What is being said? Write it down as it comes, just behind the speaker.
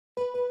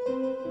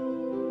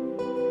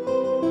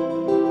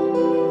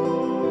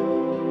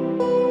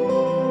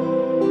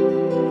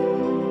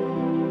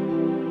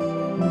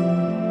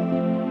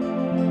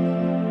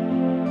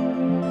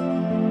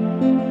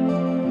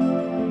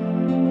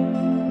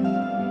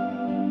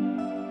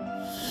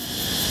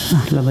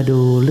เรามาดู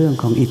เรื่อง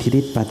ของอิทธิ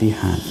ฤทธิปาฏิ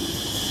หาริย์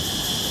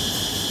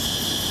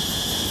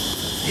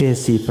เห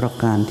ตุ4ประ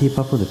การที่พ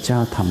ระพุทธเจ้า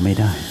ทำไม่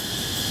ได้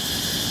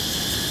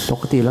ป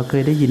กติเราเค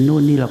ยได้ยินนู่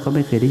นนี่เราก็ไ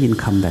ม่เคยได้ยิน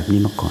คำแบบนี้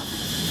มาก่อน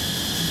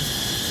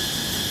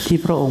ที่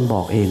พระองค์บ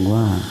อกเอง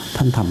ว่า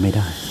ท่านทำไม่ไ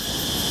ด้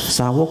ส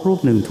าวกรูป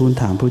หนึ่งทูล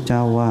ถามพระเจ้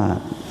าว่า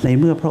ใน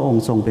เมื่อพระอง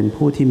ค์ทรงเป็น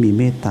ผู้ที่มี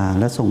เมตตา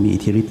และทรงมีอิ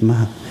ทธิฤทธิ์ม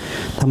าก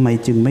ทำไม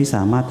จึงไม่ส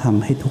ามารถท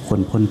ำให้ทุกคน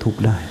พ้นทุก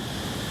ข์ได้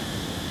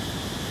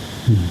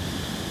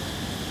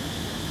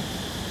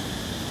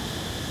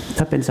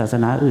ถ้าเป็นศาส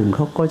นาอื่นเข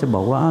าก็จะบ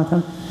อกว่าถ้า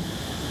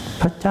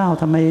พระเจ้า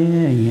ทำไม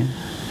อย่างเงี้ย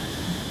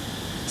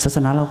ศาส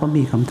นาเราก็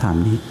มีคำถาม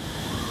นี้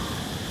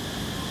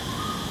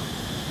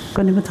ก็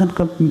นี่ว่าท่าน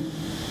ก็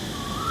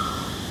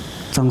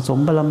สั่งสม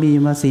บารมี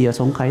มา4 อ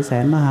สงไขยแส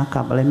นมหาก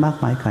าพย์อะไรมาก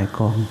มายก่ายก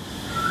อง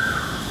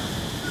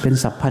เป็น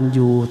สัพพัญ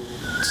ญู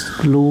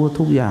รู้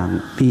ทุกอย่าง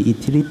มีอิท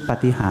ธิฤทธิปา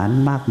ฏิหาริย์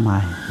มากมา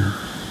ย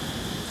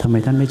ทำไม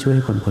ท่านไม่ช่วยใ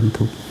ห้คนพ้น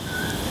ทุกข์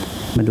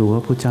มาดูว่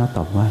าพระเจ้าต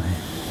อบว่าอะไร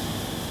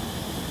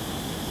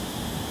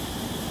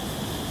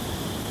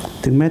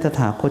ถึงแม้ต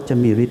ถาคตจะ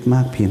มีฤทธิ์ม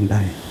ากเพียงใด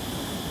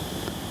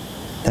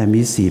แต่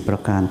มี4ปร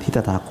ะการที่ต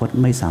ถาคต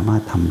ไม่สามาร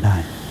ถทำได้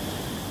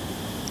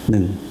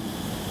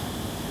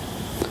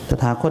 1. ต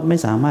ถาคตไม่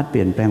สามารถเป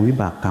ลี่ยนแปลงวิ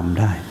บากกรรม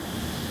ได้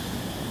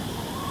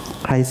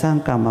ใครสร้าง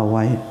กรรมเอาไ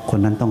ว้คน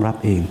นั้นต้องรับ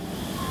เอง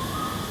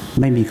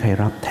ไม่มีใคร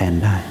รับแทน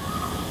ได้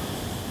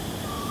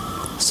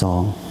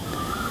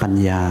 2. ปัญ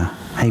ญา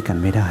ให้กัน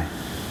ไม่ได้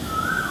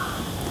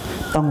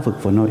ต้องฝึก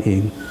ฝนเอาเอ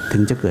งถึ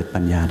งจะเกิด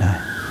ปัญญาได้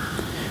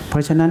เพร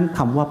าะฉะนั้นค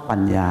ำว่าปั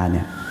ญญาเ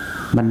นี่ย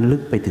มันลึ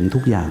กไปถึงทุ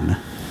กอย่างนะ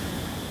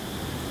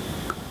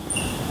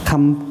ค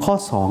ำข้อ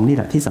2นี่แ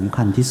หละที่สำ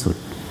คัญที่สุด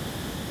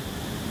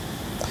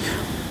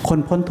คน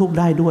พ้นทุกข์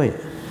ได้ด้วย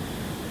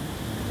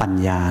ปัญ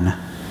ญานะ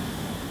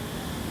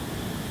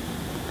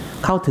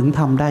เข้าถึงธ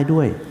รรมได้ด้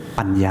วย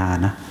ปัญญา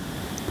นะ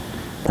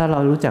ถ้าเรา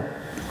รู้จัก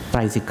ไตร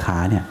สิกขา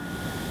เนี่ย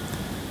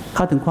เ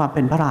ข้าถึงความเ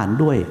ป็นพระอรหันต์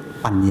ด้วย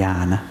ปัญญา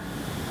นะ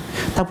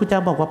ถ้าพระเจ้า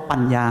บอกว่าปั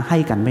ญญาให้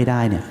กันไม่ได้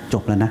เนี่ยจ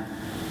บแล้วนะ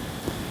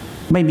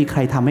ไม่มีใคร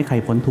ทำให้ใคร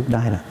พ้นทุกข์ไ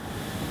ด้ละ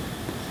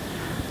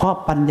เพราะ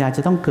ปัญญาจ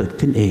ะต้องเกิด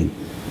ขึ้นเอง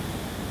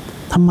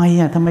ทำไม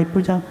พร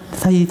ะเจ้า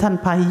ท่าน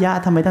พาหิยะ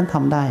ทำไมท่านท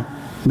ำได้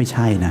ไม่ใ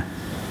ช่นะ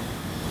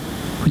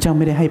พระเจ้าไ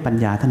ม่ได้ให้ปัญ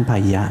ญาท่านพา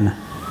หิยะนะ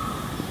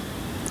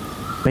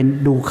เป็น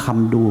ดูค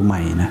ำดูให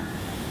ม่นะ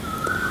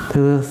เธ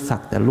อสั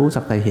กแต่รู้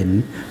สักแต่เห็น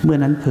เมื่อ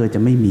นั้นเธอจะ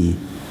ไม่มี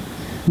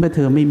เมื่อเธ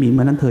อไม่มีเ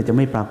มื่อนั้นเธอจะไ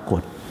ม่ปราก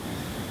ฏ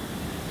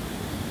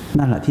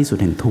นั่นแหละที่สุด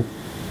แห่งทุกข์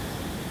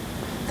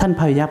ท่าน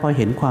พาหิยะพอ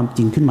เห็นความจ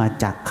ริงขึ้นมา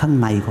จากข้าง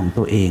ในของ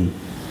ตัวเอง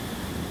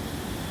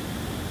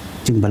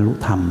จึงบรรลุ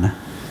ธรรมนะ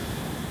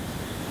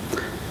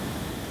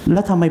แล้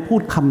วทำไมพู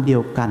ดคำเดีย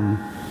วกัน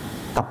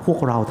กับพวก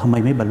เราทำไม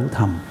ไม่บรรลุธ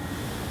รรม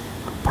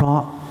เพราะ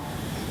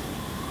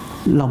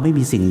เราไม่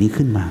มีสิ่งนี้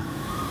ขึ้นมา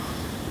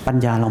ปัญ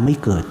ญาเราไม่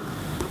เกิด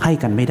ให้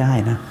กันไม่ได้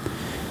นะ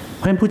เพ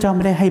ราะฉะนั้นพระเจ้าไ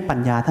ม่ได้ให้ปัญ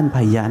ญาท่านพ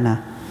าหิยะนะ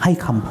ให้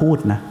คำพูด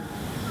นะ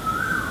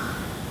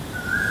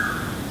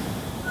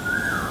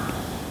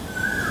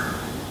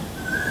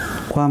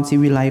ความศิ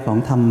วิไลของ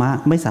ธรรมะ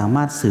ไม่สาม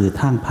ารถสื่อ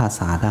ทางภาษ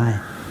าได้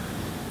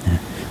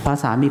ภา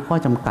ษามีข้อ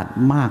จำกัด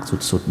มาก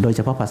สุดๆโดยเฉ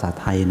พาะภาษา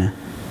ไทยนะ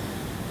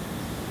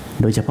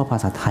โดยเฉพาะภา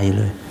ษาไทย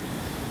เลย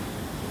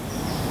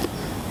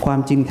ความ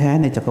จริงแท้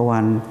ในจักรวา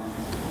ล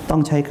ต้อ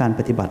งใช้การ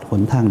ปฏิบัติห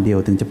นทางเดียว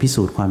ถึงจะพิ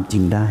สูจน์ความจริ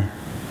งได้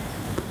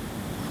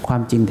ควา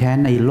มจริงแท้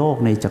ในโลก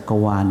ในจักร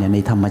วาลเนี่ยใน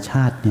ธรรมช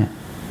าติเนี่ย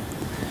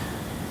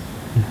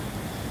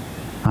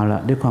เอาละ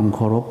ด้วยความเค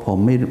ารพผม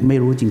ไม่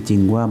รู้จริง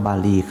ๆว่าบา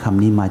ลีค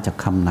ำนี้มาจาก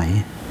คำไหน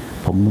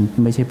ผม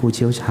ไม่ใช่ผู้เ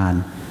ชี่ยวชาญ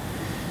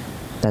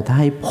แต่ถ้า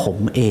ให้ผม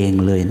เอง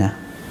เลยนะ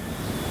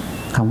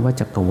คำว่า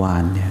จักรวา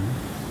ลเนี่ย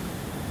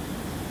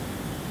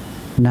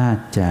น่า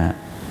จะ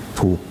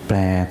ถูกแปล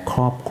ค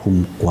รอบคลุม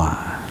กว่า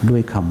ด้ว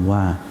ยคำว่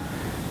า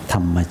ธ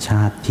รรมช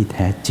าติที่แ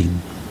ท้จริง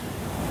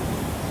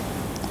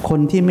คน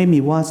ที่ไม่มี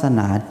วาสน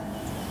า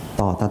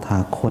ต่อตถา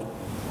คต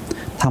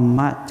ธรรม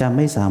ะจะไ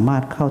ม่สามาร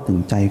ถเข้าถึง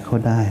ใจเขา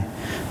ได้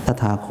ต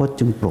ถาคต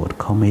จึงโปรด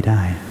เขาไม่ไ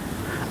ด้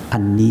อั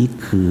นนี้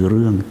คือเ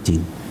รื่องจริ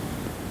ง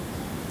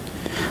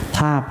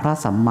ถ้าพระ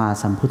สัมมา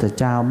สัมพุทธ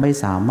เจ้าไม่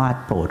สามารถ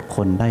โปรดค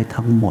นได้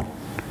ทั้งหมด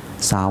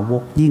สาว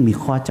กยิ่งมี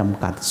ข้อจ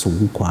ำกัดสู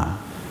งกว่า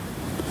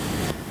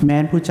แม้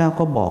พระเจ้า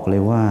ก็บอกเล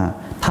ยว่า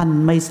ท่าน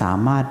ไม่สา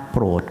มารถโป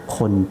รดค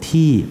น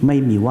ที่ไม่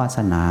มีวาส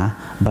นา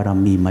บาร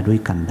มีมาด้วย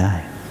กันได้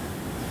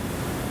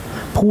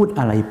พูด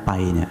อะไรไป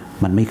เนี่ย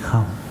มันไม่เข้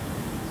า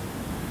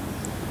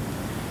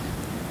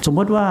สมม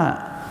ติว่า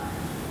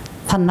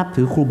ท่านนับ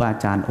ถือครูบาอ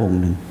าจารย์องค์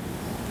หนึ่ง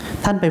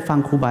ท่านไปฟัง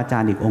ครูบาอาจา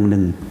รย์อีกองค์ห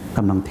นึ่งก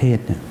ำลังเทศ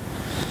เนี่ย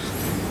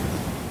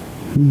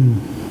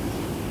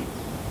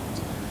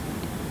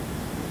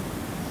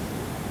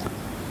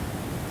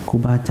ครู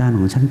บาอาจารย์ข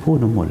องฉันพูด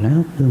มาหมดแล้ว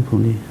เรื่องพวก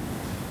นี้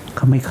เข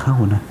าไม่เข้า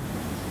นะ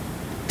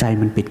ใจ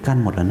มันปิดกั้น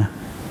หมดแล้วนะ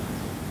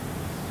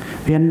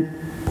เพราะฉะนั้น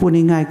พูด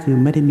ง่ายๆคือ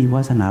ไม่ได้มีว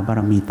าสนาบา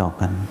รมีต่อ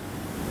กัน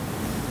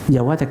อย่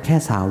าว่าจะแค่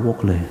สาวก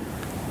เลย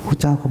พระ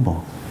เจ้าก็บอ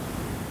ก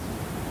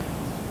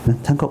นะ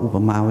ท่านก็อุป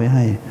มาไว้ใ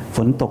ห้ฝ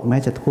นตกแม้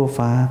จะทั่ว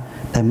ฟ้า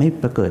แต่ไม่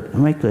เ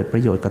กิดปร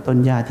ะโยชน์กับต้น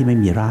หญ้าที่ไม่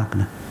มีราก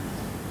นะ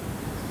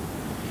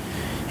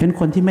เป็น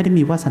คนที่ไม่ได้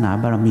มีวาสนา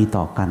บารมี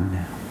ต่อกันเ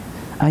นี่ย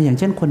อย่าง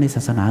เช่นคนในศ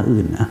าสนา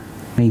อื่น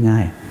ง่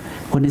าย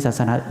ๆคนในศาส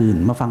นาอื่น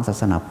มาฟังศา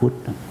สนาพุทธ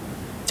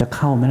จะเ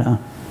ข้าไหมล่ะ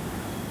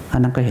อัน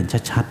นั้นก็เห็น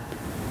ชัด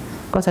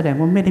ๆก็แสดง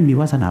ว่าไม่ได้มี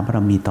วาสนาบา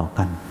รมีต่อ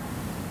กัน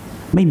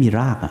ไม่มี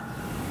ราก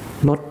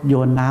รถโย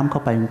นน้ำเข้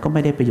าไปมันก็ไ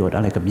ม่ได้ประโยชน์อ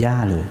ะไรกับหญ้า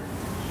เลย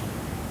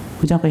พ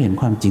ระเจ้าก็เห็น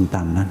ความจริงต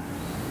ามนั้น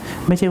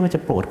ไม่ใช่ว่าจะ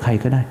โปรดใคร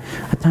ก็ได้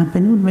อาจารย์ไป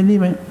นู่นไปนี่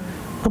ไป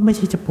ก็ไม่ใ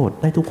ช่จะโปรด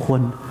ได้ทุกค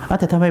น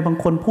แต่ทำไมบาง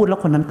คนพูดแล้ว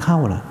คนนั้นเข้า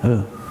ล่ะ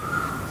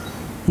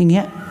อย่างเ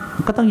งี้ย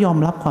ก็ต้องยอม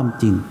รับความ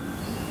จริง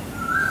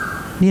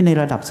นี่ใน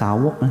ระดับสา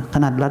วกนะข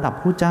นาดระดับ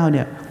พระเจ้าเ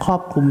นี่ยครอ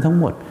บคลุมทั้ง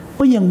หมด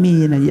ก็ยังมี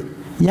นะ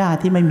หญ้า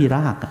ที่ไม่มีร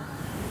าก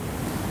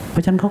เพรา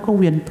ะฉะนั้นเขาก็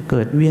เวียนเ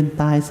กิดเวียน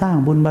ตายสร้าง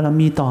บุญบาร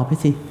มีต่อไป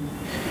สิ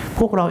พ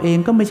วกเราเอง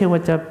ก็ไม่ใช่ว่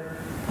าจะ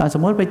สม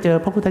มติไปเจอ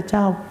พระพุทธเจ้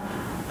า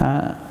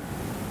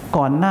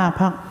ก่อนหน้า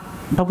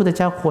พระพุทธเ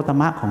จ้าโคต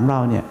มะของเรา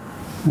เนี่ย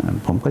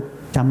ผมก็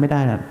จำไม่ได้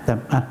ละแต่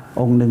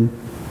องค์หนึ่ง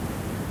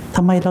ท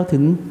ำไมเราถึ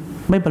ง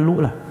ไม่บรรลุ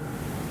ล่ะ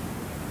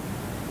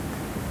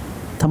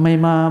ทำไม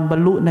มาบรร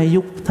ลุใน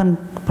ยุคท่าน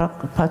พระ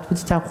พุท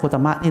ธเจ้าโคต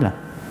มะนี่ล่ะ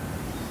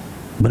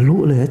บรรลุ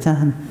เลยอาจา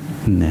รย์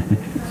เนี่ย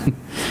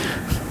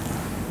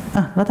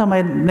แล้วทำไม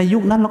ในยุ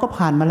คนั้นเราก็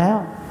ผ่านมาแล้ว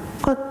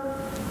ก็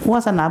วา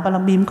สนาบาร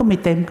มีมันก็ไม่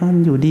เต็มกัน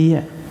อยู่ดี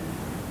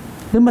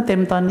หรือมาเต็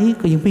มตอนนี้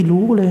ก็ยังไม่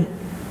รู้เลย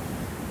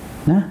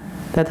นะ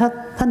แต่ถ้า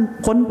ท่าน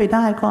พ้นไปไ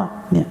ด้ก็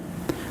เนี่ย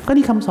ก็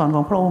นี่คำสอนข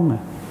องพระองค์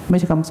ไม่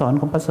ใช่คำสอน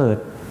ของประเสริฐ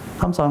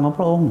คำสอนของพ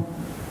ระองค์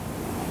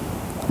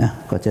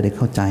ก็จะได้เ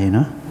ข้าใจเ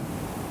นาะ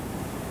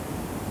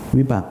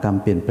วิบากกรรม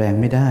เปลี่ยนแปลง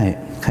ไม่ได้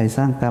ใครส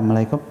ร้างกรรมอะไร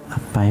ก็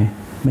ไป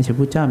ไม่ใช่พ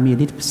ระเจ้ามี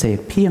ฤทธิ์เสก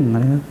เพียงอะ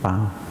ไรหรือเปล่า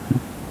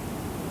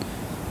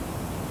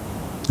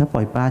แล้วปล่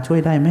อยปลาช่วย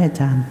ได้ไหมอา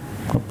จารย์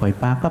ก็ปล่อย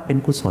ปลาก็เป็น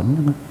กุศล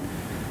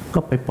ก็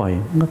ไปปล่อย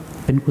ก็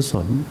เป็นกุศ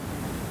ล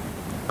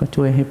ก็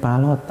ช่วยให้ปลา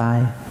รอดตาย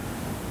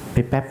ไป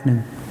แป๊บหนึ่ง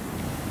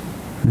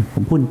ผ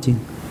มพูดจริง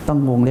ต้อง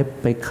วงเล็บ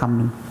ไปคำห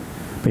นึ่ง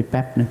ไปแ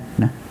ป๊บหนึ่ง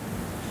นะ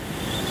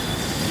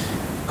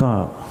ก็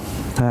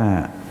ถ้า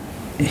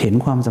เห็น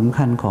ความสำ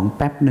คัญของแ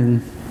ป๊บหนึ่ง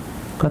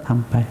ก็ท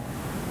ำไป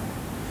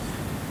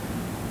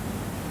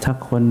ถ้า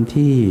คน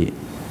ที่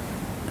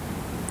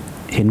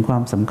เห็นควา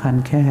มสำคัญ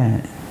แค่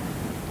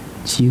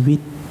ชีวิต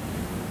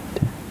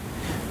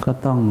ก็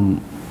ต้อง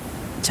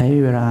ใช้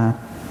เวลา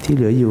ที่เ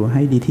หลืออยู่ใ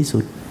ห้ดีที่สุ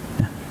ด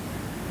นะ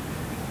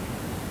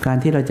การ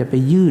ที่เราจะไป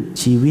ยืด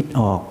ชีวิต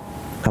ออก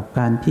กับ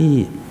การที่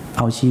เ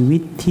อาชีวิ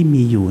ตที่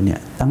มีอยู่เนี่ย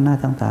ตั้งหน้า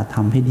ตั้งตาท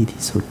ำให้ดี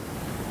ที่สุด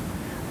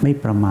ไม่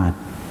ประมาท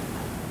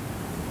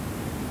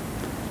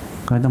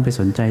ก็ต้องไป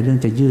สนใจเรื่อง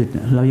จะยืด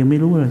เรายังไม่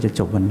รู้ว่าเราจะ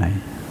จบวันไหน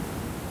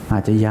อา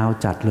จจะยาว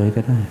จัดเลย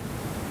ก็ได้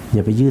อย่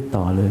าไปยืด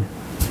ต่อเลย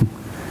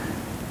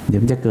เดี๋ย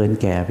วมันจะเกิน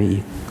แก่ไปอี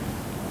ก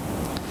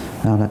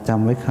เราจ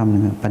ำไว้คำห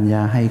นึ่งปัญญ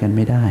าให้กันไ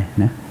ม่ได้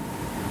นะ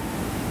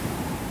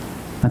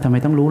แล้วทำไม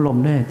ต้องรู้ลม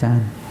ด้วยอาจาร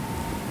ย์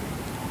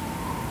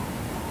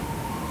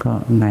ก็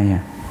ไง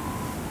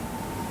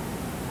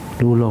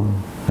รู้ลม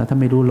แล้วถ้า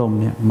ไม่รู้ลม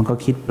เนี่ยมันก็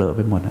คิดเปรอะไ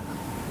ปหมด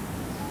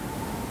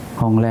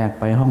ห้องแรก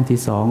ไปห้องที่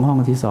สองห้อง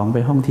ที่สองไป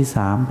ห้องที่ส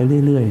ามไป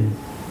เรื่อย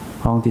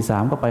ๆห้องที่สา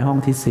มก็ไปห้อง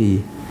ที่สี่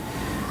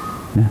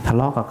นะทะเ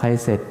ลาะกับใคร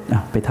เสร็จ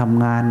ไปท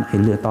ำงาน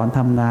เหลือตอนท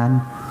ำงาน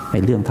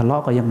เรื่องทะเลา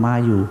ะก็ยังมา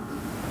อยู่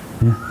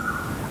นะ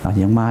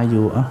ยังมาอ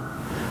ยู่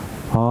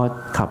พอ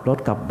ขับรถ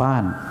กลับบ้า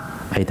น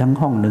ทั้ง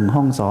ห้องหนึ่งห้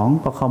องสอง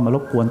ก็เข้ามาร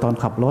บกวนตอน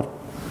ขับรถ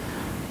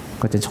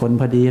ก็จะชน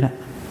พอดีนะ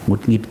หงุ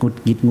ดหงิ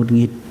ด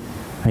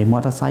มอ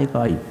เตอร์ไซค์ก็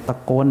ตะ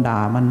โกนด่า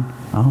มัน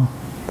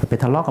ไป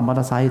ทะเลาะกับมอเต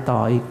อร์ไซค์ต่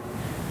ออีก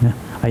นะ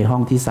ห้อ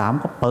งที่สาม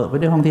ก็เปิดไป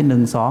ด้วยห้องที่หนึ่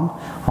งสอง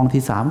ห้อง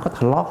ที่สามก็ท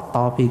ะเลาะ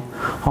ต่ออีก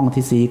ห้อง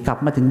ที่สี่กลับ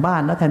มาถึงบ้า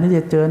นแล้วแทนที่จ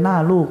ะเจอหน้า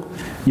ลูก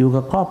อยู่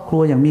กับครอบครั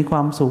วอย่างมีคว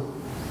ามสุข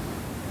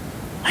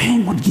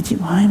หมดกี่ที่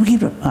มาเมื่อกี้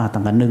แบบต่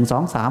างกัน1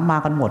 2 3มา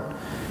กันหมด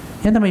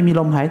งั้นทำไมมี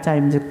ลมหายใจ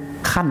มันจะ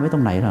ขั้นไว้ตร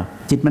งไหนล่ะ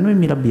จิตมันไม่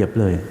มีระเบียบ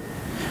เลย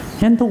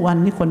งั้นทุกวัน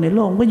นี้คนในโล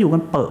กก็อยู่กั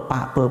นเปิดปะ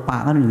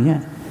กันอย่างเงี้ย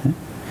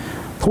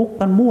ทุกข์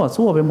กันมั่ว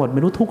ซั่วไปหมดไ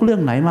ม่รู้ทุกเรื่อ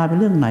งไหนมาเป็น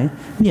เรื่องไหน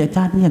นี่อาจ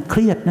ารย์เนี่ยเค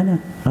รียดนะเนี่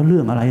ยแล้วเรื่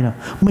องอะไรล่ะ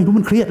ไม่รู้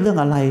มันเครียดเรื่อง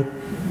อะไร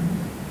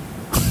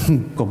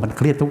ก็มันเ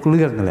ครียดทุกเ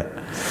รื่องนั่นแหละ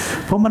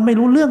เพราะมันไม่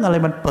รู้เรื่องอะไร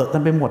มันเปิดกั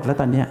นไปหมดแล้ว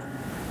ตอนเนี้ย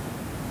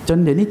จน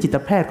เดี๋ยวนี้จิต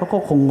แพทย์เขาก็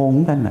คงงง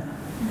กันน่ะ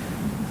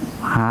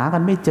หากั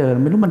นไม่เจอ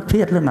ไม่รู้มันเครี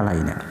ยดเรื่องอะไร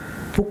เนี่ย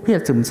ทุกเครีย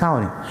ดซึมเศร้า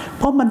เนี่ยเ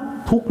พราะมัน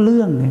ทุกเ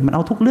รื่องเนี่ยมันเอ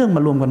าทุกเรื่องม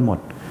ารวมกันหมด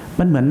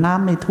มันเหมือนน้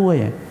ำในถ้วย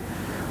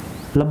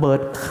ระเบิด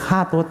ฆ่า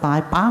ตัวตาย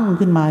ปั้ง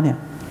ขึ้นมาเนี่ย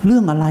เรื่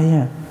องอะไร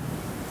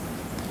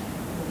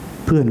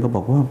เพื่อนก็บ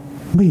อกว่า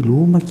ไม่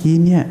รู้เมื่อกี้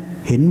เนี่ย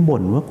เห็นบ่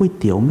นว่าก๋วย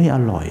เตี๋ยวไม่อ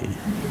ร่อย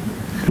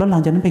แล้วหลั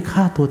งจากนั้นไป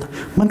ฆ่าตัว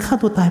มันฆ่า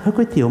ตัวตายเพราะ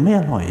ก๋วยเตี๋ยวไม่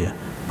อร่อย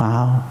เปล่า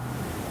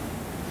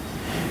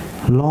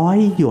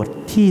100 หยด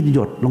ที่หย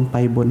ดลงไป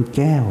บนแ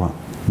ก้ว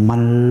มั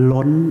น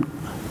ล้น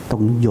ตร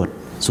งหยด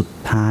สุด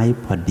ท้าย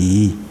พอดี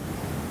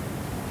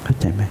เข้า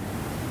ใจไหม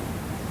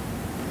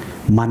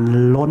มัน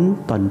ล้น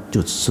ตอน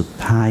จุดสุด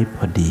ท้ายพ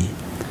อดี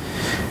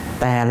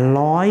แต่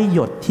100 หย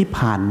ดที่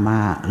ผ่านมา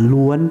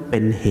ล้วนเป็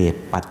นเห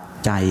ตุปัจ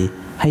จัย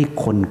ให้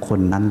คน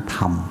นั้นท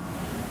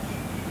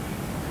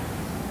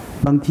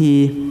ำบางที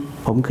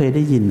ผมเคยไ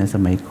ด้ยินนะส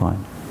มัยก่อน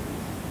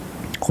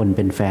คนเ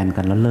ป็นแฟน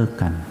กันแล้วเลิก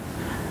กัน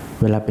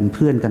เวลาเป็นเ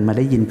พื่อนกันมาไ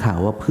ด้ยินข่าว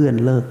ว่าเพื่อน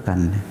เลิกกัน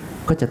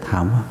ก็จะถา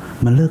มว่า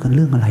มันเลิกกันเ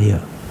รื่องอะไรเหร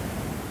อ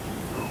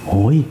โ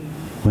อ้ย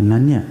วันนั้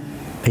นเนี่ย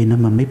ไอ้นั้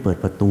นมันไม่เปิด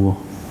ประตู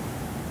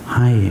ใ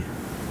ห้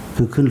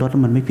คือขึ้นรถแล้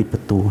วมันไม่ปิดปร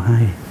ะตูให้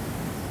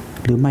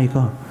หรือไม่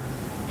ก็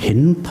เห็น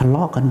ทะเล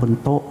าะกันบน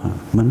โต๊ะ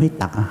มันไม่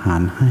ตักอาหา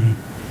รให้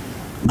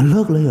มันเ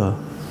ลิกเลยเหรอ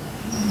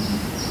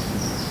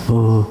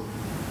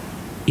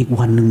อีก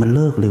วันหนึ่งมันเ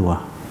ลิกเลยว่ะ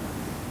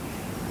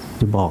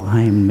จะบอกใ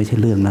ห้มันไม่ใช่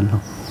เรื่องนั้นหร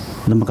อก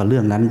แล้วมันก็เรื่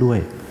องนั้นด้วย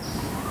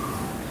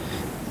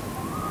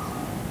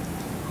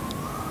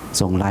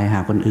ส่งไลน์หา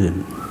คนอื่น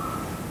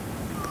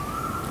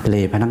เล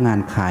พนักงาน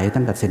ขาย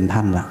ตั้งแต่เซ็นท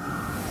รัลละ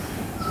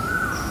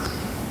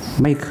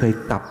ไม่เคย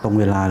กลับตรง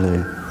เวลาเลย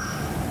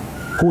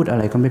พูดอะ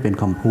ไรก็ไม่เป็น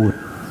คำพูด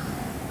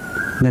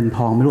เงินท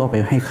องไม่รู้เอาไป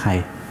ให้ใคร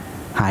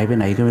หายไป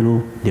ไหนก็ไม่รู้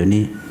เดี๋ยว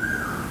นี้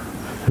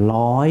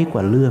100 ก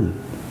ว่าเรื่อง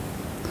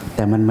แ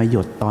ต่มันมาหย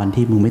ดตอน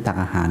ที่มึงไม่ตัก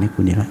อาหารให้กู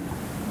นี่ละ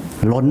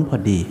ล้นพอ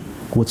ดี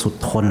กูสุด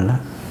ทนแล้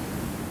ว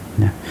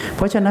นะเพ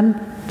ราะฉะนั้น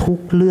ทุก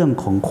เรื่อง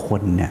ของค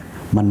นเนี่ย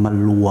มันมา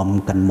รวม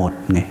กันหมด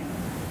ไง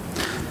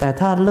แต่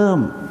ถ้าเริ่ม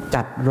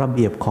จัดระเ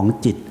บียบของ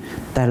จิต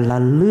แต่ละ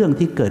เรื่อง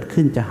ที่เกิด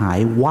ขึ้นจะหาย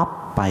วับ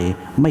ไป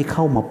ไม่เ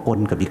ข้ามาปน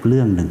กับอีกเ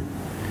รื่องหนึ่ง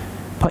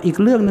พออีก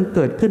เรื่องหนึ่งเ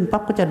กิดขึ้นปั๊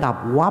บก็จะดับ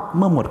วับเ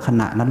มื่อหมดข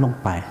ณะนั้นลง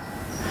ไป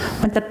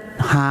มันจะ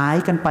หาย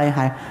กันไปห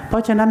ายเพรา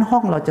ะฉะนั้นห้อ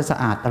งเราจะสะ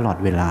อาดตลอด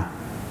เวลา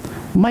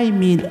ไม่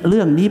มีเ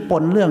รื่องนี้ป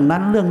นเรื่อง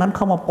นั้นเ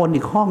ข้ามาปน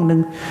อีกห้องหนึ่ง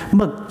เ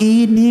มื่อกี้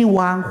นี้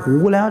วางหู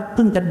แล้วเ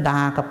พิ่งจะด่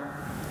ากับ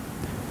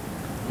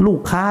ลูก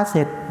ค้าเส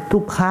ร็จลู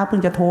กค้าเพิ่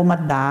งจะโทรมา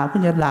ด่าเพิ่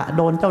งจะโ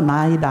ดนเจ้านา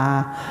ยด่า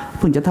เ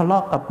พิ่งจะทะเลา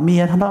ะกับเมี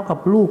ยทะเลาะกับ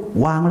ลูก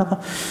วางแล้วก็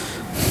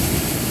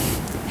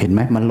เห็นไหม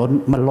มัน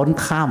ล้น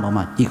ข้ามออกม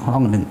าอีกห้อ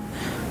งหนึ่ง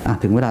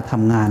ถึงเวลาท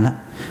ำงานแล้ว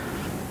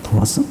โท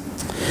รศัพท์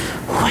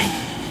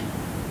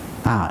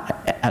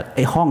ไ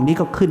อ้ห้องนี้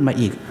ก็ขึ้นมา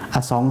อีก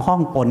2 ห้อง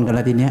ปนกันแ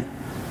ล้วทีเนี้ย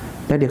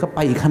แล้วเดี๋ยวก็ไป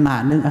อีกขนา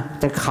ดนึง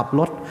จะขับ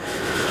รถ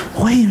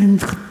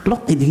รถ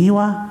ติดอย่างนี้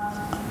วะ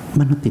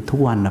มันติดทุก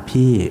วันนะ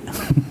พี่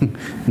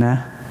นะ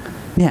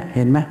เนี่ยเ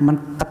ห็นไหมมัน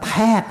กระแท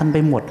กกันไป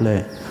หมดเลย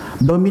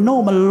โดมิโน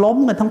มันล้ม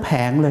กันทั้งแผ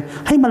งเลย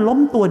ให้มันล้ม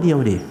ตัวเดียว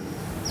ดิ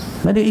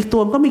แล้วเดี๋ยวอีกตั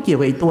วก็ไม่เกี่ยว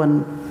กับอีกตัว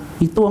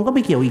ก็ไ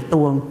ม่เกี่ยวอีก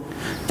ตัว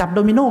จับโด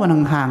มิโนมัน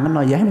ห่างๆกันห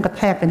น่อยอย่าให้มันกระแ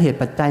ทกกันเหตุ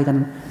ปัจจัยกัน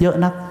เยอะ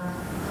นัก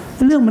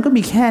เรื่องมันก็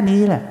มีแค่นี้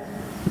แหละ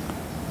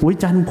อุ้ย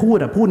จัน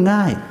พูด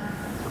ง่าย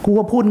กู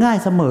ว่าพูดง่าย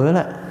เสมอแห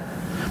ละ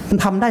มัน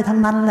ทำได้ทั้ง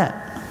นั้นแหละ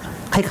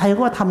ใครๆ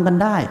ก็ทำกัน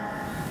ได้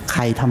ใค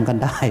รทำกัน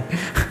ได้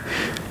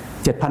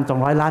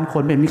 7,200 ล้านค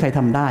นไม่มีใครท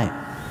ำได้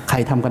ใคร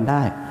ทำกันไ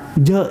ด้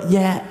เยอะแย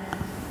ะ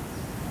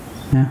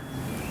นะ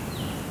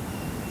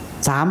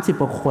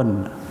30 กว่าคน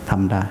ท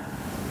ำได้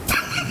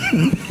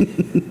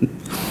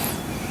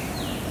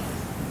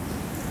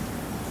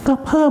ก็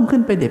เพิ่มขึ้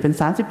นไปเด็กเป็น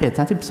31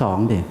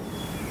 32เด็ก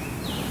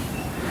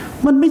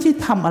มันไม่ใช่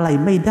ทำอะไร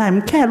ไม่ได้มั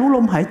นแค่รู้ล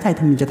มหายใจท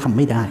ำไมจะทำไ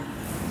ม่ได้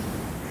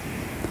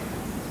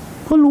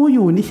ก็รู้อ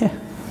ยู่นี่แค่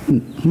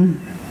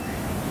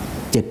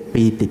7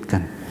 ปีติดกั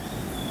น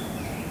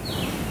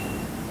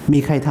มี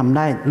ใครทำไ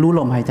ด้รู้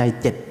ลมหายใจ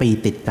7 ปี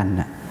ติดกัน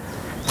น่ะ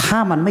ถ้า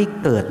มันไม่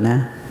เกิดนะ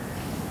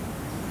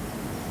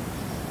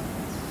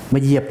มา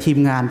เหยียบทีม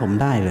งานผม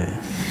ได้เลย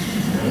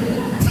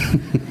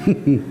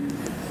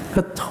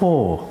ก็โท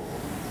ษ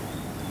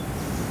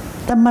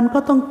แต่มันก็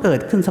ต้องเกิด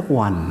ขึ้นสัก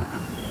วัน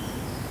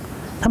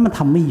ถ้ามันท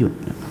ำไม่หยุด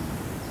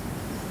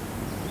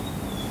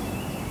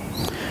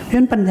เพราะฉะ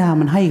นั้นปัญญา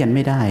มันให้กันไ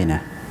ม่ได้น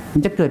ะมั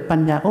นจะเกิดปั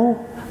ญญา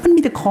มันมี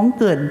แต่ของ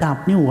เกิดดับ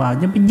นี่หว่า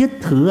จะไปยึด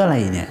ถืออะไร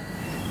เนี่ย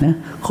นะ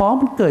ของ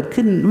มันเกิด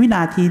ขึ้นวิน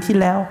าทีที่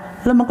แล้ว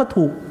มันก็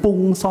ถูกปรุง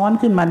ซ้อน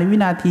ขึ้นมาในวิ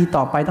นาทีต่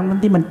อไปทั้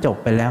งที่มันจบ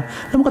ไปแล้ว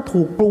มันก็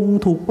ถูกปรุง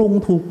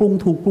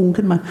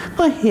ขึ้นมา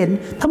ก็เห็น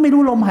ถ้าไม่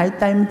รู้ลมหาย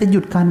ใจมันจะหยุ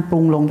ดการปรุ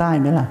งลงได้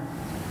ไหมล่ะ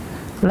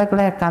แ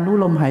รกๆการรู้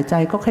ลมหายใจ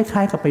ก็คล้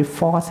ายๆกับไปฟ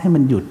อร์สให้มั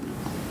นหยุด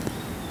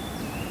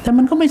แต่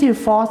มันก็ไม่ใช่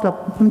ฟอร์สแบบ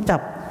มันจั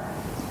บ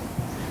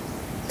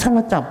ถ้าเร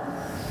า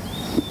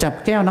จับ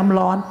แก้วน้ำ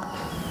ร้อน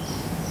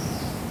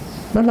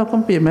แล้วเราก็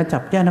เปลี่ยนมาจั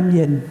บแก้วน้ำเ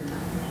ย็น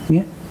อย่างเ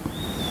งี้ย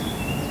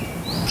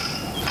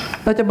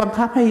เราจะบัง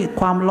คับให้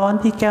ความร้อน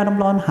ที่แก้วน้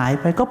ำร้อนหาย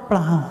ไปก็เป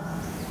ล่า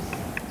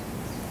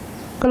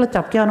ก็เรา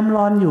จับแก้วน้ำ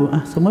ร้อนอยู่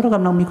สมมติเราก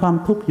ำลังมีความ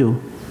ทุกข์อยู่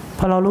พ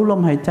อเรารู้ล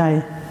มหายใจ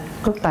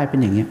ก็กลายเป็น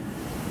อย่างเงี้ย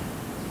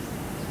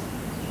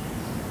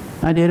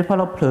เดี๋ยวพอ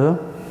เราเผลอ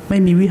ไม่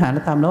มีวิหาร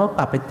ธรรมแล้วก็ก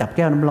ลับไปจับแ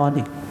ก้วน้ำร้อน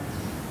อีก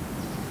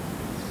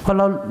พอเ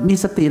รามี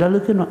สติแล้วลึ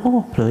กขึ้นมา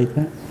เผลออีกแ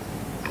ล้ว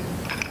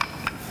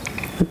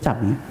ก็จับ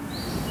อย่างนี้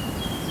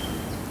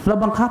เรา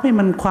บังคับให้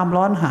มันความ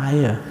ร้อนหาย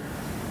เหรอ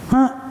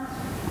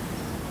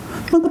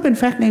มันก็เป็น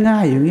แฟกต์ง่า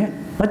ยๆอย่างเงี้ย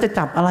เราจะ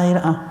จับอะไร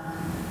ล่ะ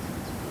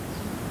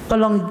ก็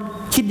ลอง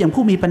คิดอย่าง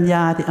ผู้มีปัญญ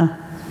าสิ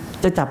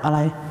จะจับอะไร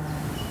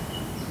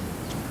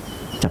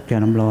จับแก้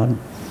วน้ำร้อน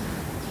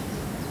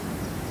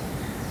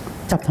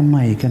จับทำไม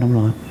แก้วน้ำ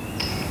ร้อน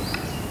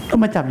ก็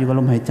มาจับอยู่กับ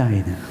ลมหายใจ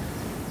เนี่ย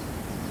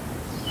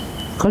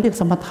เขาเรียก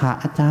สมถะ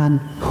อาจารย์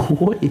โ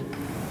อ้ย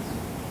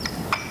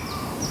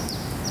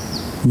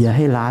อย่าใ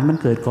ห้หลานมัน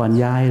เกิดก่อน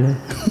ยายเลย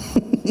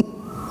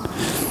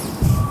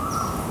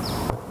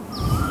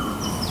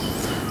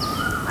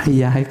ให้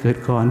ยายเกิด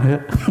ก่อนเถอ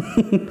ะ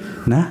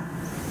นะ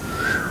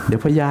เดี๋ยว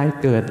พอยาย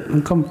เกิดมั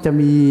นก็จะ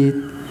มี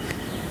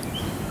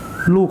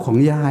ลูกของ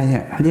ยาย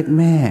เรียก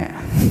แม่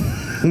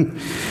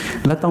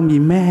แล้วต้องมี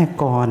แม่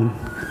ก่อน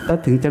แล้ว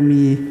ถึงจะ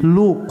มี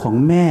ลูกของ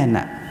แม่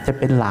น่ะจะ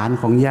เป็นหลาน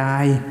ของยา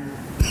ย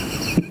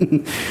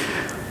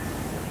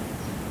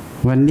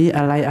วันนี้อ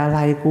ะไร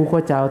กูก็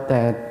จะเอาแ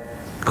ต่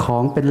ขอ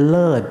งเป็นเ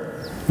ลิศ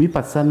วิ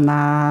ปัสสน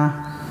า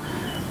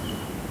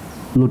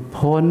หลุด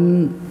พ้น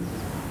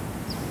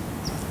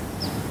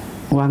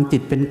วางจิ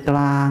ตเป็นกล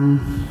าง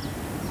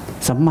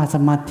สัมมาส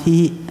มาธิ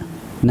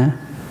นะ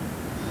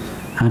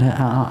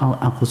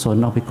เอากุศล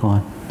ออกไปก่อ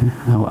น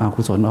เอา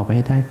กุศลออกไปใ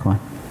ห้ได้ก่อน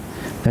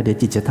แล้วเดี๋ยว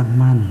จิตจะตั้ง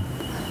มั่น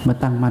เมื่อ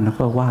ตั้งมั่นแล้ว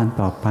ก็ว่าน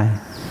ต่อไป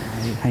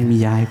ให้มี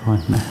ยายก่อน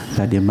นะแ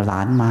ล้วเดี๋ยวหล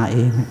านมาเอ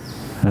ง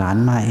หลาน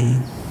มาเอง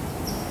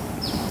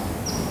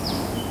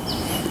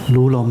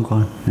รู้ลมก่อ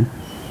นนะ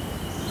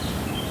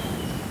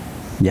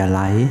อย่าไห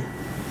ล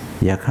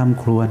อย่าข้าม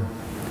ครวน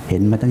เห็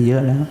นมาตั้งเยอ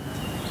ะแล้ว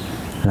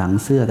หลัง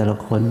เสื้อแต่ละ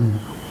คน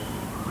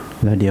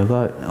แล้วเดี๋ยวก็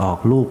ออก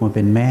ลูกมาเ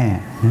ป็นแม่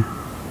นะ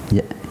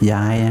ย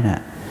ายน่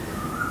ะ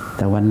แ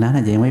ต่วันนั้นอ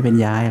าจจะยังไม่เป็น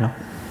ยายหรอก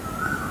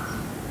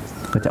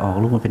ก็จะออก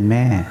ลูกมาเป็นแ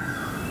ม่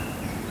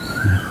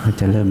ก็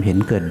จะเริ่มเห็น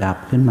เกิดดับ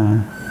ขึ้นมา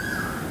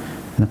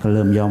แล้วก็เ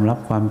ริ่มยอมรับ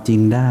ความจริง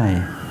ได้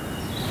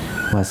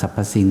ว่าสรรพ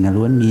สิ่ง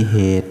ล้วนมีเห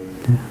ตุ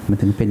มัน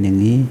ถึงเป็นอย่าง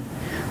นี้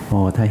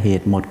ถ้าเห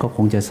ตุหมดก็ค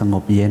งจะสง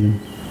บเย็น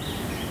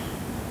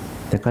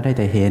แต่ก็ได้แ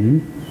ต่เห็น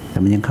แต่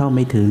มันยังเข้าไ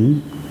ม่ถึง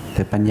แ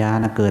ต่ปัญญา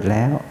เกิดแ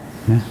ล้ว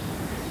นะ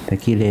แต่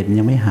กิเลสมัน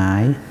ยังไม่หา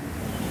ย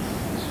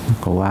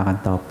ก็ว่ากัน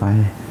ต่อไป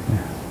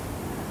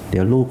เดี๋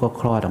ยวลูกก็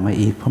คลอดออกมา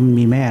อีกเพราะมัน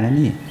มีแม่แล้ว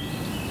นี่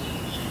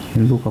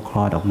ลูกก็คล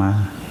อดออกมา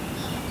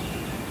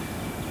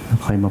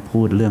ค่อยมาพู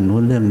ดเรื่องนู้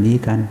นเรื่องนี้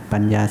กันปั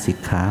ญญาสิก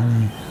ขาเล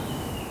ย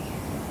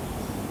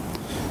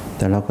แ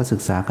ต่เราก็ศึ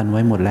กษากันไ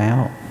ว้หมดแล้ว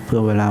เพื่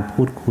อเวลา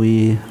พูดคุย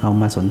เอา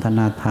มาสนทน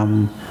าธรรม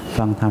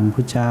ฟังธรรมพ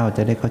ระเจ้าจ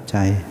ะได้เข้าใจ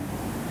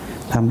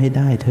ทำให้ไ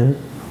ด้เถอะ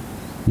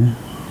นะ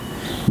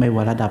ไม่ว่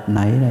าระดับไห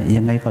นเลย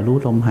ยังไงก็รู้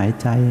ลมหาย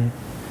ใจ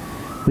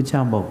พระเจ้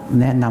าบอก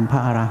แนะนำพร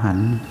ะอรหัน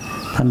ต์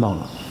ท่านบอก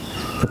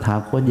ตถา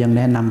คตยังแ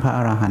นะนำพระอ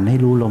รหันต์ให้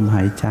รู้ลมห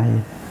ายใจ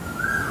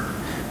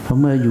เพราะ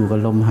เมื่ออยู่กับ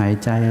ลมหาย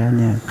ใจแล้ว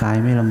เนี่ยกาย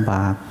ไม่ลำบ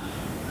าก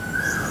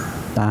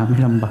ตาไม่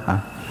ลำบาก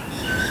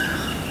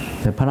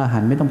แต่พระอรหั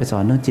นต์ไม่ต้องไปสอ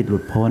นเรื่องจิตหลุ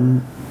ดพ้น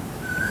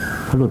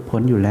เพราะหลุดพ้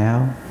นอยู่แล้ว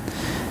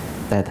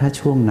แต่ถ้า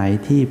ช่วงไหน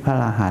ที่พระอ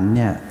รหันต์เ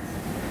นี่ย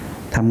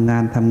ทำงา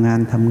น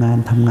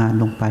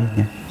ลงไปเ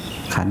นี่ย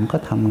ขันก็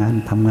ทำงา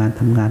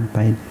นไป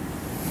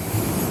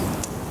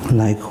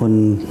หลายคน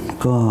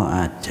ก็อ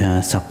าจจะ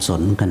สับส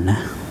นกันนะ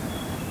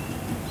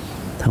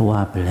ถ้าว่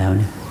าไปแล้วเ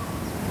นี่ย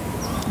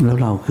แล้ว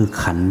เราคือ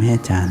ขันแม่อ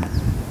าจารย์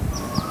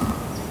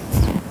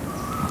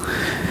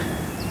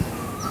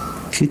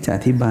คือจะอ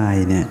ธิบาย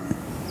เนี่ย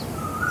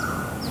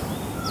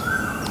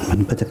มัน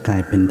ก็จะกลา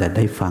ยเป็นแต่ไ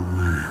ด้ฟัง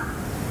มา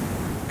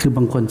คือบ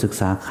างคนศึก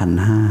ษาขันธ์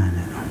ห้าเ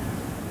นี่ย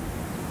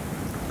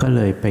ก็เล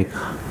ยไป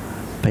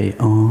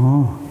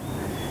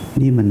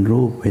นี่มัน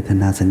รูปเวท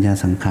นาสัญญา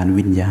สังขาร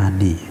วิญญาณ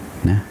นี่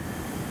นะ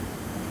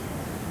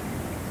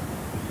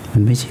มั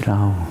นไม่ใช่เร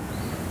า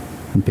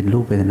มันเป็นรู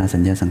ปเวทนาสั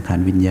ญญาสังขาร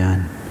วิญญาณ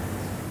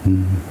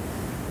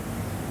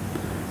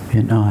เพี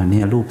ยงเนี่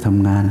ยรูปท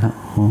ำงานแล้ว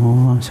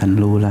ฉัน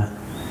รู้ละ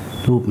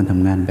รูปมันท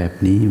ำงานแบบ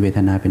นี้เวท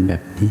นาเป็นแบ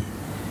บนี้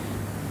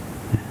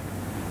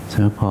เสร็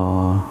จพ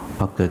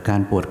อเกิดกา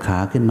รปวดขา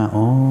ขึ้นมา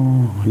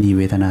นี่เ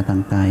วทนาทา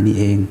งกายนี่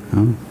เอง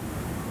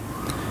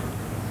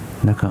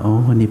แล้วก็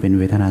นี่เป็น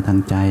เวทนาทาง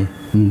ใจ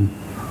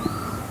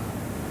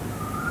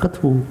ก็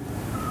ถูก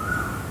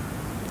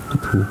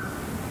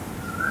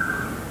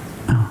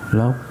แ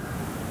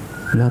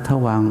ล้วถ้า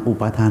วางอุ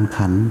ปาทาน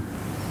ขันธ์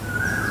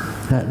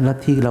แล้ว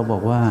ที่เราบอ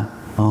กว่า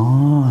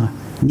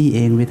นี่เอ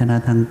งเวทนา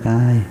ทางก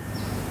าย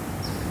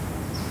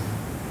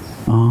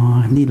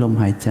นี่ลม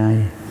หายใจ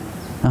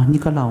นี่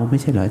ก็เราไม่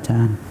ใช่เหรออาจ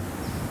ารย์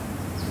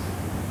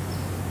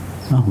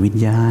วิญ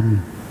ญาณ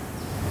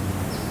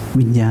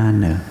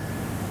เหรอ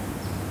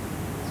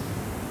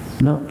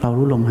แล้วเรา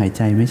รู้ลมหายใ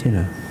จไม่ใช่เหร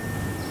อ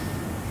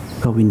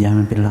ก็วิญญาณ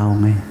มันเป็นเรา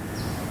ไง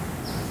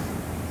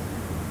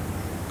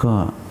ก็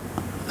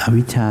อ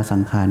วิชชาสั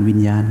งขารวิญ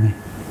ญาณไง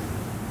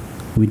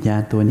วิญญา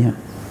ณตัวเนี้ย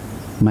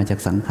มาจาก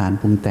สังขาร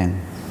ปรุงแต่ง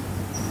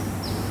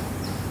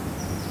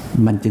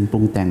มันจึงปรุ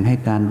งแต่งให้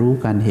การรู้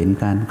การเห็น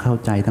การเข้า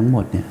ใจทั้งหม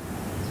ดเนี่ย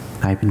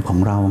กลายเป็นของ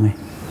เราไง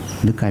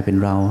หรือกลายเป็น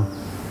เรา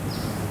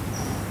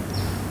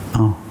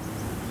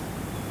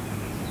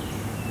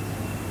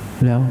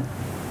แ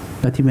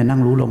ล้วที่มานั่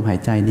งรู้ลมหาย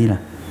ใจนี่ล่ะ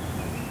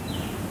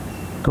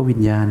ก็วิ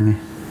ญญาณไง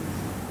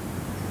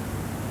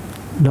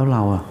แล้วเร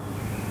า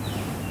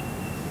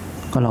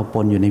ก็เราป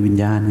นอยู่ในวิญ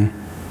ญาณไง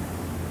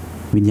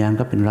วิญญาณ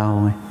ก็เป็นเรา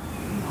ไง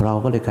เรา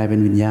ก็เลยกลายเป็น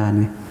วิญญาณ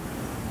ไง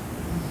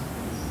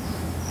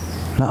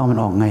แล้วเอามัน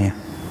ออกไง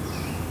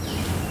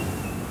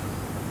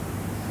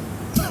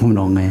มัน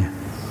ออกไง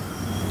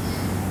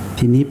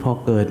ทีนี้พอ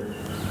เกิด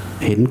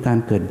เห็นการ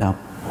เกิดดับ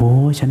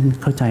ฉัน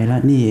เข้าใจแล้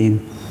วนี่เอง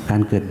กา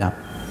รเกิดดับ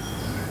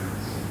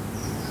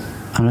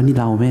แล้วนี่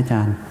เราไหมอาจ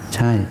ารย์ใ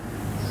ช่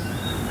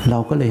เรา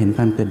ก็เลยเห็น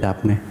การเกิดดับ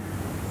ไง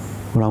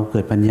เราเกิ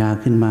ดปัญญา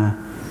ขึ้นมา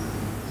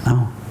เอ้า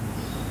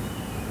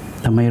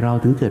ทำไมเรา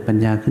ถึงเกิดปัญ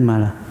ญาขึ้นมา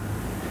ล่ะ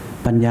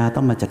ปัญญาต้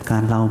องมาจัดกา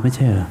รเราไม่ใ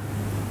ช่เหรอ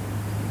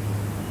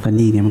ก็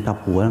นี่ไงมันกลับ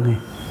หัวแล้วไง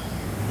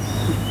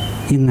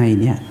ยังไง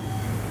เนี่ย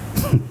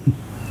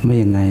ไม่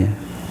ยังไงอะ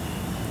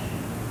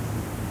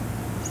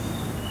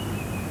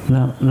แ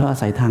ล้วอา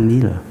ศัยทางนี้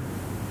เหรอ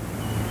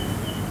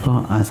ก็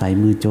อาศัย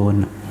มือโจร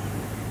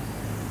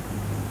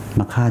ม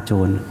าฆ่าโจ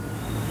ร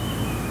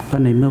ก็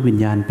ในเมื่อวิญ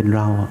ญาณเป็นเ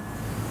รา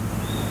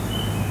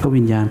ก็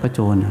วิญญาณก็โจ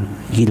ร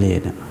กิเล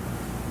ส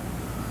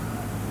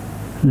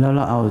แล้วเร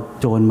าเอา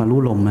โจรมา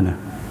ลู่ลมมัน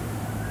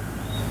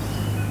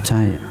ใ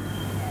ช่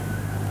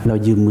เรา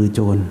ยืมมือโจ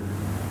ร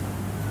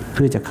เ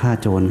พื่อจะฆ่า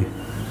โจร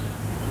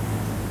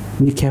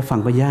นี่แค่ฟัง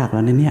ก็ยากแ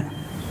ล้วนะเนี่ย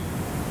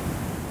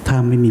ถ้า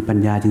ไม่มีปัญ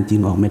ญาจริง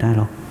ๆออกไม่ได้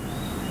หรอก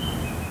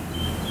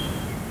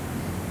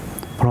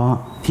เพราะ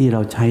ที่เร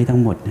าใช้ทั้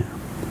งหมดเนี่ย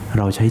เ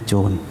ราใช้โจ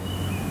ร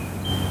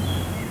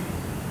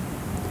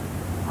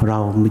เรา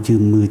ยื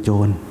มมือโจ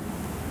ร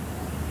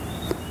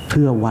เ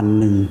พื่อวัน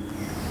หนึ่ง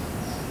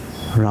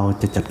เรา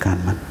จะจัดการ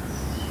มัน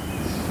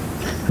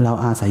เรา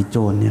อาศัยโจ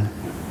รเนี่ย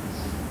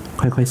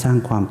ค่อยๆสร้าง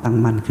ความตั้ง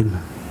มั่นขึ้นม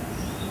า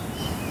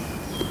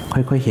ค่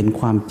อยๆเห็น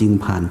ความจริง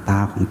ผ่านตา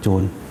ของโจ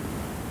ร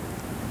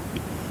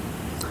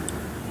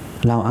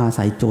เราอา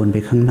ศัยโจรไป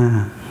ข้างหน้า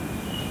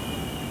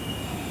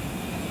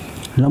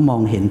แล้วมอ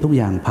งเห็นทุก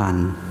อย่างผ่าน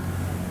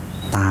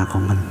ตาขอ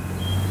งมัน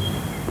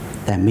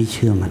แต่ไม่เ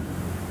ชื่อมัน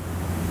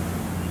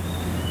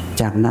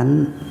จากนั้น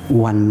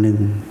วันหนึ่ง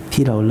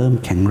ที่เราเริ่ม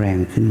แข็งแรง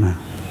ขึ้นมา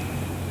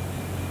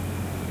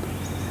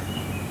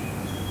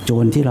โจ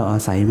รที่เราอา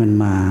ศัยมัน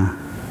มา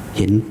เ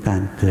ห็นกา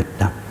รเกิด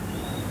ดับ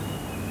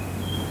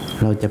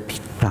เราจะพลิ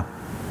กกลับ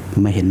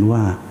มาเห็นว่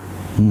า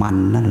มัน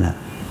นั่นแหละ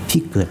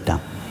ที่เกิดดั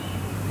บ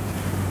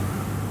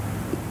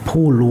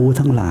ผู้รู้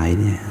ทั้งหลาย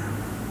เนี่ย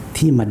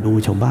ที่มาดู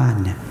ชาวบ้าน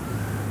เนี่ย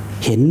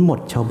เห็นหมด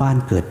ชาวบ้าน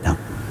เกิดดับ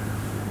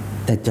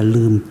แต่จะ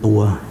ลืมตั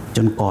วจ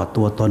นก่อ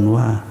ตัวตน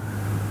ว่า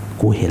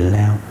กูเห็นแ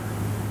ล้ว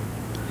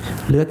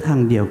เหลือทาง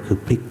เดียวคือ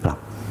พลิกกลับ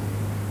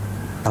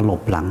ตล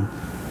บหลัง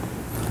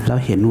แล้ว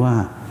เห็นว่า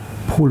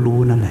ผู้รู้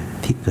นั่นแหละ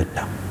ที่เกิด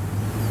ดับ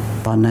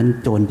ตอนนั้น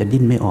โจรจะ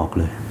ดิ้นไม่ออก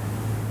เลย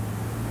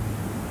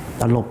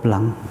ตลบหลั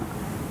ง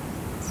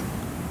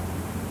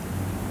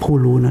ผู้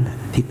รู้นั่นแหละ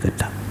ที่เกิด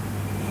ดับ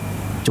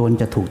โจร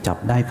จะถูกจับ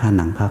ได้คาห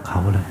นังคาเข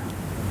าเลย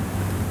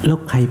แล้ว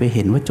ใครไปเ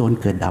ห็นว่าโจร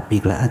เกิดดับอี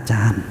กแล้วอาจ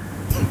ารย์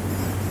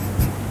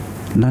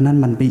แล้วนั่น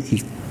มันไป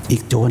อี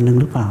กโจรหนึ่ง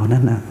หรือเปล่า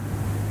นั่นนะ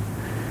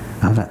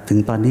เอาละถึง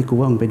ตอนนี้กู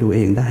ว่ามึงไปดูเอ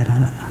งได้แล้ว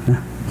ล่ะนะ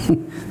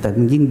แต่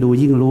มึงยิ่งดู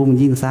ยิ่งรู้มึง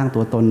ยิ่งสร้างตั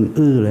วตน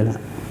เลยล่ะ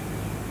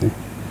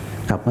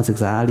กลับมาศึก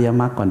ษาอริย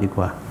มรรคก่อนดีก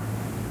ว่า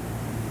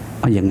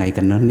เอาอย่างไง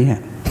กันนั้นเนี่ย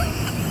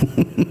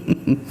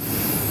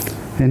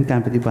เพราะฉะนั้นการ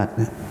ปฏิบัติ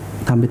นะ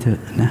ทำไปเถอะ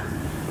นะ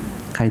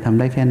ใครทำ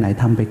ได้แค่ไหน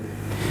ทำไป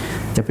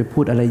จะไปพู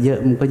ดอะไรเยอะ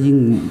มันก็ยิ่ง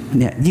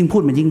เนี่ยยิ่งพู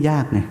ดมันยิ่งยา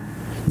กไง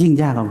ยิ่ง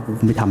ยากเอากู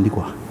ไม่ทำดีก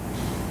ว่า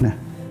นะ